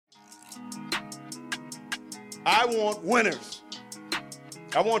I want winners.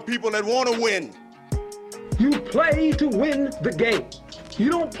 I want people that want to win. You play to win the game. You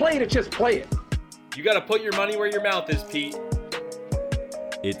don't play to just play it. You got to put your money where your mouth is, Pete.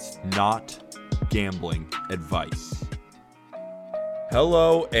 It's not gambling advice.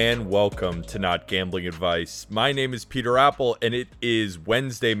 Hello and welcome to Not Gambling Advice. My name is Peter Apple and it is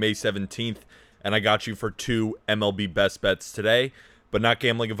Wednesday, May 17th, and I got you for 2 MLB Best Bets today. But Not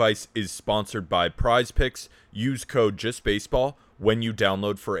Gambling Advice is sponsored by Prize Picks. Use code JustBaseball when you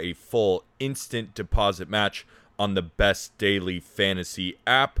download for a full instant deposit match on the best daily fantasy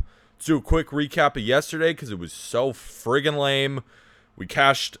app. Let's do a quick recap of yesterday because it was so friggin' lame. We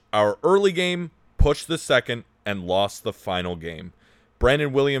cashed our early game, pushed the second, and lost the final game.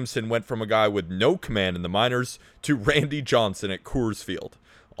 Brandon Williamson went from a guy with no command in the minors to Randy Johnson at Coors Field.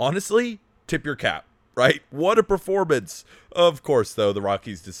 Honestly, tip your cap, right? What a performance. Of course, though, the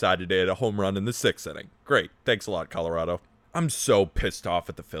Rockies decided to hit a home run in the 6th inning. Great. Thanks a lot, Colorado. I'm so pissed off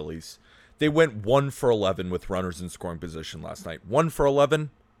at the Phillies. They went 1 for 11 with runners in scoring position last night. 1 for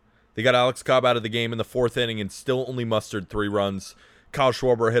 11? They got Alex Cobb out of the game in the 4th inning and still only mustered 3 runs. Kyle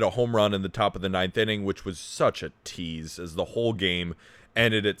Schwarber hit a home run in the top of the 9th inning, which was such a tease as the whole game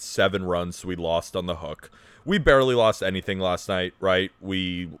ended at 7 runs, so we lost on the hook. We barely lost anything last night, right?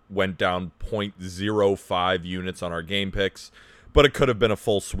 We went down 0.05 units on our game picks, but it could have been a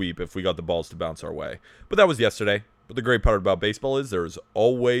full sweep if we got the balls to bounce our way. But that was yesterday. But the great part about baseball is there's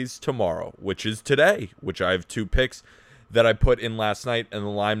always tomorrow, which is today, which I have 2 picks that I put in last night, and the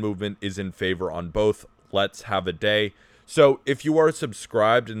line movement is in favor on both. Let's have a day. So if you are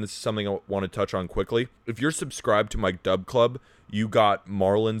subscribed, and this is something I want to touch on quickly, if you're subscribed to my Dub Club, you got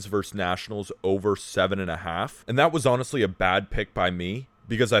Marlins versus Nationals over 7.5. And that was honestly a bad pick by me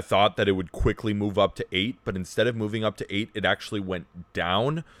because I thought that it would quickly move up to 8. But instead of moving up to 8, it actually went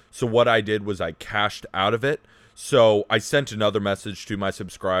down. So what I did was I cashed out of it. So I sent another message to my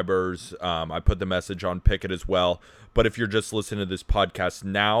subscribers. I put the message on Pickett as well. But if you're just listening to this podcast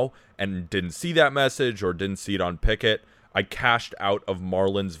now and didn't see that message or didn't see it on Pickett, I cashed out of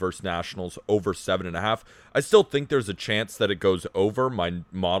Marlins versus Nationals over 7.5. I still think there's a chance that it goes over. My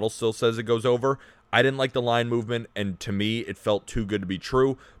model still says it goes over. I didn't like the line movement, and to me, it felt too good to be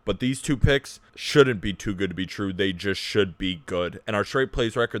true. But these 2 picks shouldn't be too good to be true. They just should be good. And our straight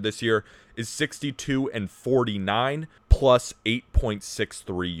plays record this year is 62-49 plus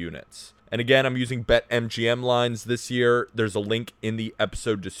 8.63 units. And again, I'm using BetMGM lines this year. There's a link in the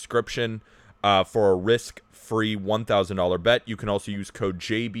episode description for a risk-free $1,000 bet. You can also use code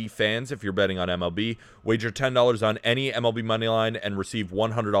JBFans if you're betting on MLB. Wager $10 on any MLB moneyline and receive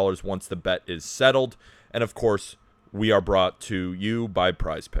 $100 once the bet is settled. And of course, we are brought to you by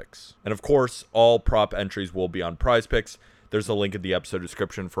Prize Picks. And of course, all prop entries will be on Prize Picks. There's a link in the episode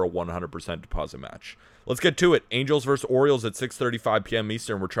description for a 100% deposit match. Let's get to it. Angels versus Orioles at 6:35 p.m.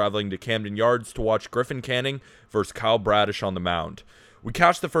 Eastern. We're traveling to Camden Yards to watch Griffin Canning versus Kyle Bradish on the mound. We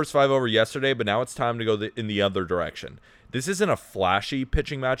cashed the first 5 over yesterday, but now it's time to go in the other direction. This isn't a flashy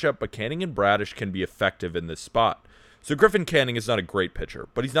pitching matchup, but Canning and Bradish can be effective in this spot. So Griffin Canning is not a great pitcher,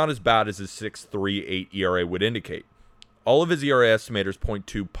 but he's not as bad as his 6.38 ERA would indicate. All of his ERA estimators point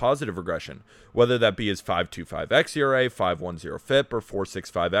to positive regression, whether that be his 5.25 xERA, 5.10 FIP, or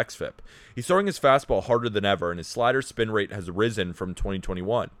 4.65 xFIP. He's throwing his fastball harder than ever, and his slider spin rate has risen from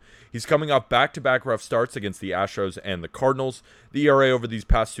 2021. He's coming off back-to-back rough starts against the Astros and the Cardinals. The ERA over these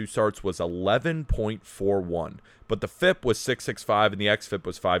past 2 starts was 11.41, but the FIP was 6.65 and the xFIP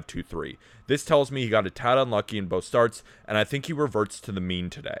was 5.23. This tells me he got a tad unlucky in both starts, and I think he reverts to the mean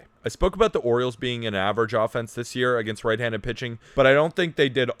today. I spoke about the Orioles being an average offense this year against right-handed pitching, but I don't think they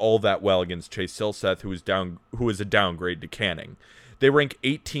did all that well against Chase Silseth, who is a downgrade to Canning. They rank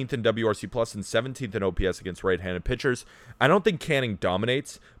 18th in WRC Plus and 17th in OPS against right-handed pitchers. I don't think Canning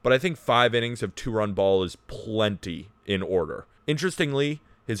dominates, but I think 5 innings of 2-run ball is plenty in order. Interestingly,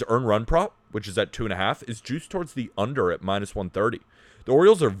 his earned run prop, which is at 2.5, is juiced towards the under at -130. The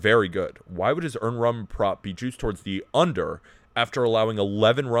Orioles are very good. Why would his earned run prop be juiced towards the under after allowing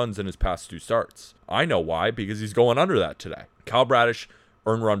 11 runs in his past 2 starts? I know why, because he's going under that today. Kyle Bradish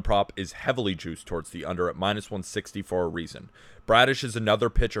earned run prop is heavily juiced towards the under at -160 for a reason. Bradish is another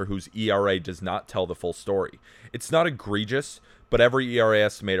pitcher whose ERA does not tell the full story. It's not egregious, but every ERA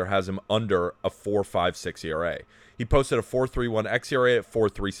estimator has him under a 4.56 ERA. He posted a 4.31 xERA at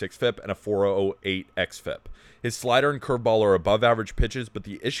 4.36 FIP and a 4.08 xFIP. His slider and curveball are above average pitches, but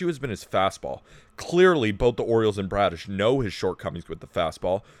the issue has been his fastball. Clearly, both the Orioles and Bradish know his shortcomings with the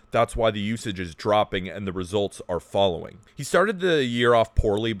fastball. That's why the usage is dropping and the results are following. He started the year off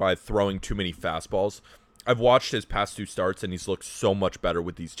poorly by throwing too many fastballs. I've watched his past 2 starts, and he's looked so much better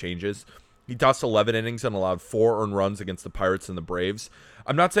with these changes. He tossed 11 innings and allowed 4 earned runs against the Pirates and the Braves.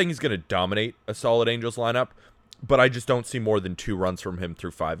 I'm not saying he's going to dominate a solid Angels lineup, but I just don't see more than 2 runs from him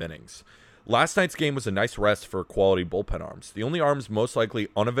through 5 innings. Last night's game was a nice rest for quality bullpen arms. The only arms most likely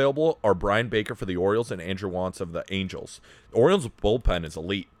unavailable are Brian Baker for the Orioles and Andrew Wantz of the Angels. The Orioles' bullpen is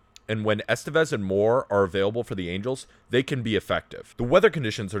elite, and when Estevez and Moore are available for the Angels, they can be effective. The weather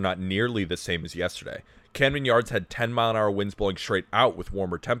conditions are not nearly the same as yesterday. Camden Yards had 10-mile-an-hour winds blowing straight out with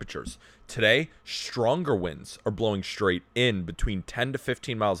warmer temperatures. Today, stronger winds are blowing straight in between 10 to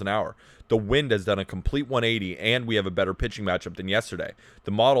 15 miles an hour. The wind has done a complete 180, and we have a better pitching matchup than yesterday.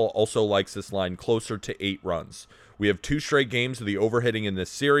 The model also likes this line closer to 8 runs. We have 2 straight games of the overhitting in this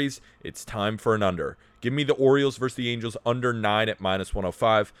series. It's time for an under. Give me the Orioles versus the Angels under 9 at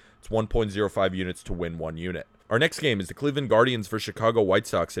 -105. It's 1.05 units to win 1 unit. Our next game is the Cleveland Guardians versus Chicago White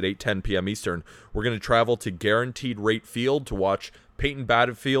Sox at 8:10 p.m. Eastern. We're going to travel to Guaranteed Rate Field to watch Peyton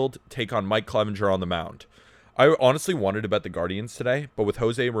Battenfield take on Mike Clevenger on the mound. I honestly wanted to bet the Guardians today, but with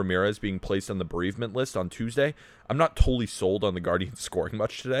Jose Ramirez being placed on the bereavement list on Tuesday, I'm not totally sold on the Guardians scoring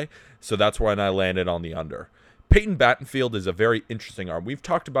much today, so that's when I landed on the under. Peyton Battenfield is a very interesting arm. We've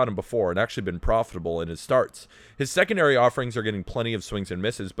talked about him before and actually been profitable in his starts. His secondary offerings are getting plenty of swings and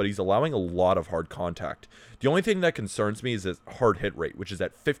misses, but he's allowing a lot of hard contact. The only thing that concerns me is his hard hit rate, which is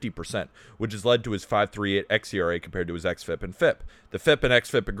at 50%, which has led to his 5.38 xERA compared to his xFIP and FIP. The FIP and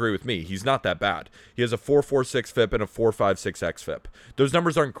xFIP agree with me. He's not that bad. He has a 4.46 FIP and a 4.56 xFIP. Those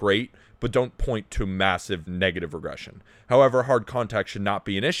numbers aren't great, but don't point to massive negative regression. However, hard contact should not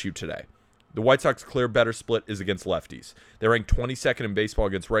be an issue today. The White Sox clear better split is against lefties. They rank 22nd in baseball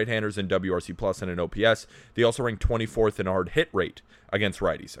against right-handers in WRC plus and in OPS. They also rank 24th in hard hit rate against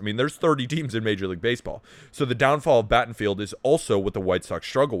righties. I mean, there's 30 teams in Major League Baseball. So the downfall of Battenfield is also what the White Sox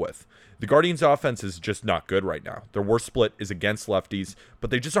struggle with. The Guardians' offense is just not good right now. Their worst split is against lefties, but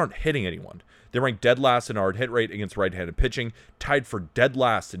they just aren't hitting anyone. They rank dead last in hard hit rate against right-handed pitching, tied for dead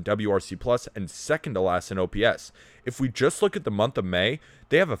last in WRC plus and second to last in OPS. If we just look at the month of May,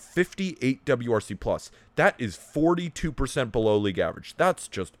 they have a 58 WRC plus. That is 42% below league average. That's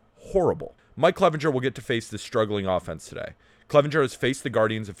just horrible. Mike Clevenger will get to face this struggling offense today. Clevenger has faced the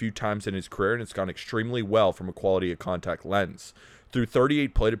Guardians a few times in his career, and it's gone extremely well from a quality of contact lens. Through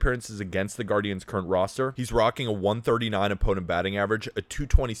 38 plate appearances against the Guardians' current roster, he's rocking a 139 opponent batting average, a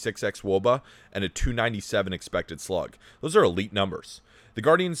 226 xWOBA, and a 297 expected slug. Those are elite numbers. The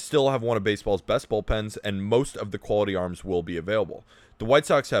Guardians still have one of baseball's best bullpens, and most of the quality arms will be available. The White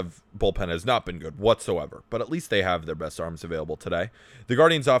Sox bullpen has not been good whatsoever, but at least they have their best arms available today. The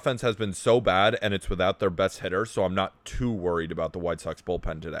Guardians' offense has been so bad, and it's without their best hitter, so I'm not too worried about the White Sox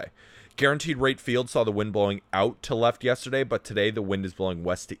bullpen today. Guaranteed Rate Field saw the wind blowing out to left yesterday, but today the wind is blowing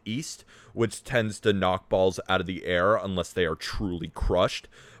west to east, which tends to knock balls out of the air unless they are truly crushed.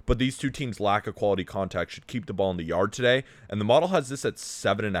 But these two teams' lack of quality contact should keep the ball in the yard today, and the model has this at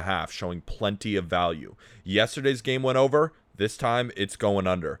 7.5, showing plenty of value. Yesterday's game went over. This time, it's going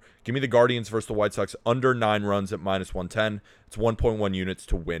under. Give me the Guardians versus the White Sox under 9 runs at -110. It's 1.1 units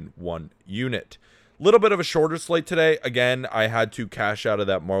to win 1 unit. Little bit of a shorter slate today. Again, I had to cash out of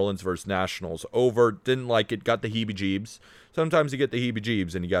that Marlins versus Nationals over. Didn't like it. Got the heebie-jeebs. Sometimes you get the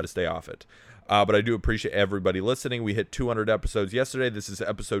heebie-jeebs and you got to stay off it. But I do appreciate everybody listening. We hit 200 episodes yesterday. This is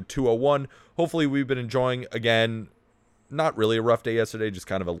episode 201. Hopefully we've been enjoying, again, not really a rough day yesterday, just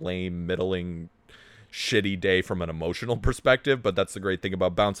kind of a lame, middling, shitty day from an emotional perspective, but that's the great thing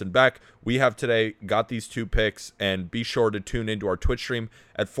about bouncing back. We have today got these 2 picks, and be sure to tune into our Twitch stream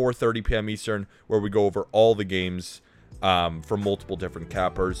at 4:30 p.m. Eastern, where we go over all the games from multiple different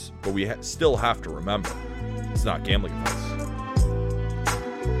cappers. But we still have to remember, it's not gambling advice.